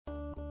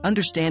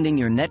Understanding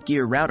your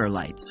Netgear router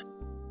lights.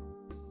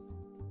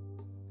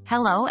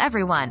 Hello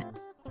everyone.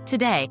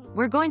 Today,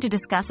 we're going to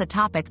discuss a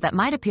topic that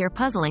might appear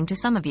puzzling to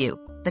some of you,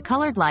 the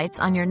colored lights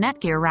on your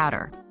Netgear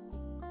router.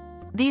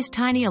 These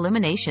tiny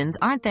illuminations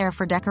aren't there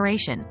for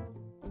decoration.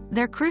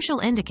 They're crucial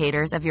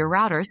indicators of your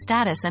router's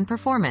status and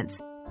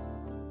performance.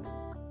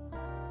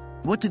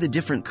 What do the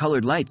different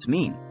colored lights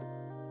mean?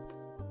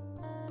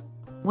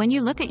 When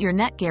you look at your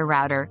Netgear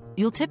router,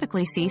 you'll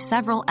typically see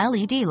several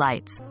LED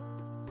lights.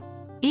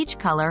 Each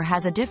color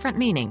has a different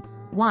meaning.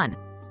 1.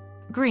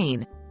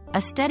 Green.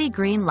 A steady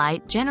green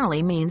light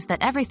generally means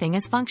that everything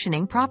is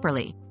functioning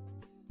properly.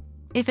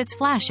 If it's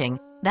flashing,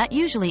 that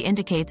usually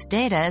indicates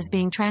data is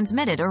being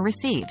transmitted or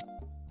received.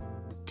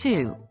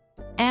 2.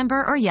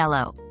 Amber or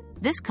yellow.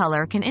 This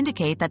color can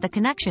indicate that the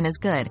connection is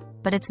good,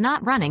 but it's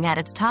not running at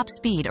its top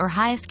speed or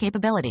highest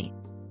capability.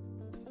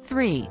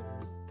 3.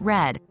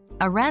 Red.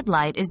 A red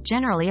light is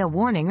generally a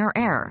warning or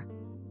error.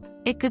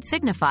 It could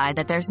signify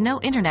that there's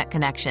no internet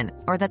connection,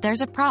 or that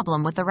there's a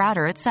problem with the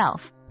router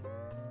itself.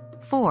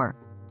 4.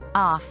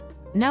 Off.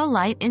 No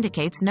light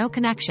indicates no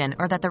connection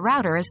or that the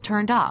router is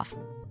turned off.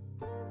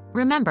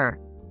 Remember,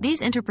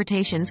 these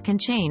interpretations can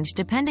change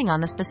depending on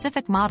the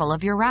specific model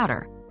of your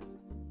router.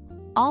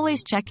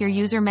 Always check your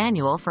user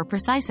manual for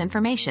precise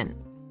information.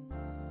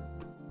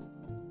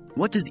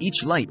 What does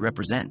each light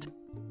represent?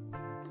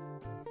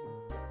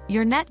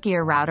 Your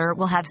Netgear router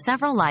will have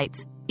several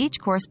lights, each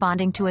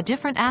corresponding to a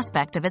different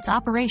aspect of its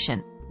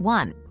operation.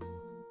 1.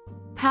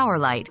 Power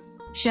light.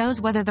 Shows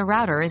whether the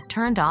router is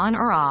turned on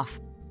or off.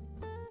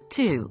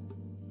 2.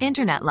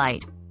 Internet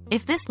light.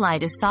 If this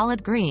light is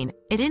solid green,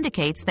 it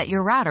indicates that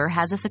your router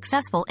has a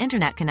successful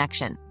internet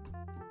connection.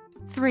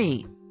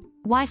 3.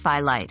 Wi-Fi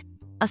light.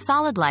 A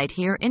solid light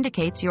here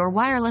indicates your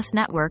wireless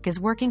network is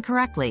working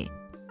correctly.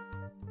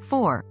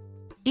 4.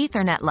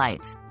 Ethernet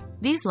lights.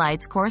 These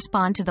lights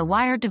correspond to the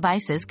wired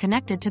devices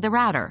connected to the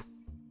router.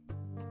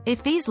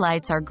 If these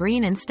lights are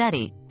green and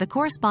steady, the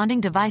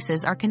corresponding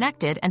devices are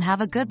connected and have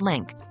a good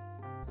link.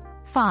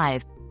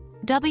 5.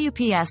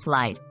 WPS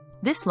light.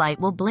 This light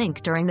will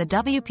blink during the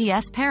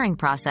WPS pairing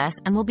process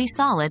and will be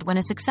solid when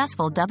a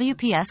successful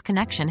WPS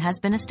connection has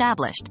been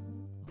established.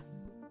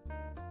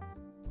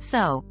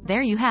 So,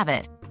 there you have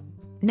it.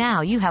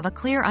 Now you have a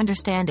clear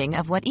understanding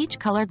of what each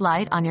colored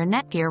light on your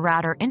Netgear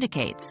router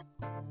indicates.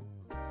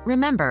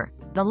 Remember,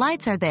 the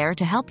lights are there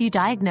to help you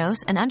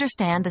diagnose and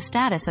understand the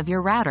status of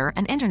your router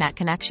and internet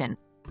connection.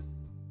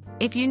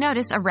 If you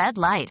notice a red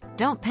light,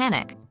 don't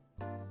panic.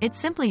 It's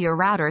simply your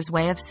router's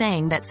way of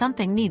saying that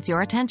something needs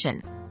your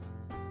attention.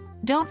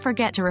 Don't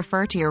forget to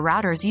refer to your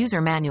router's user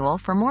manual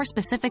for more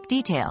specific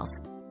details.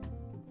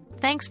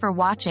 Thanks for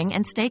watching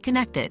and stay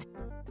connected.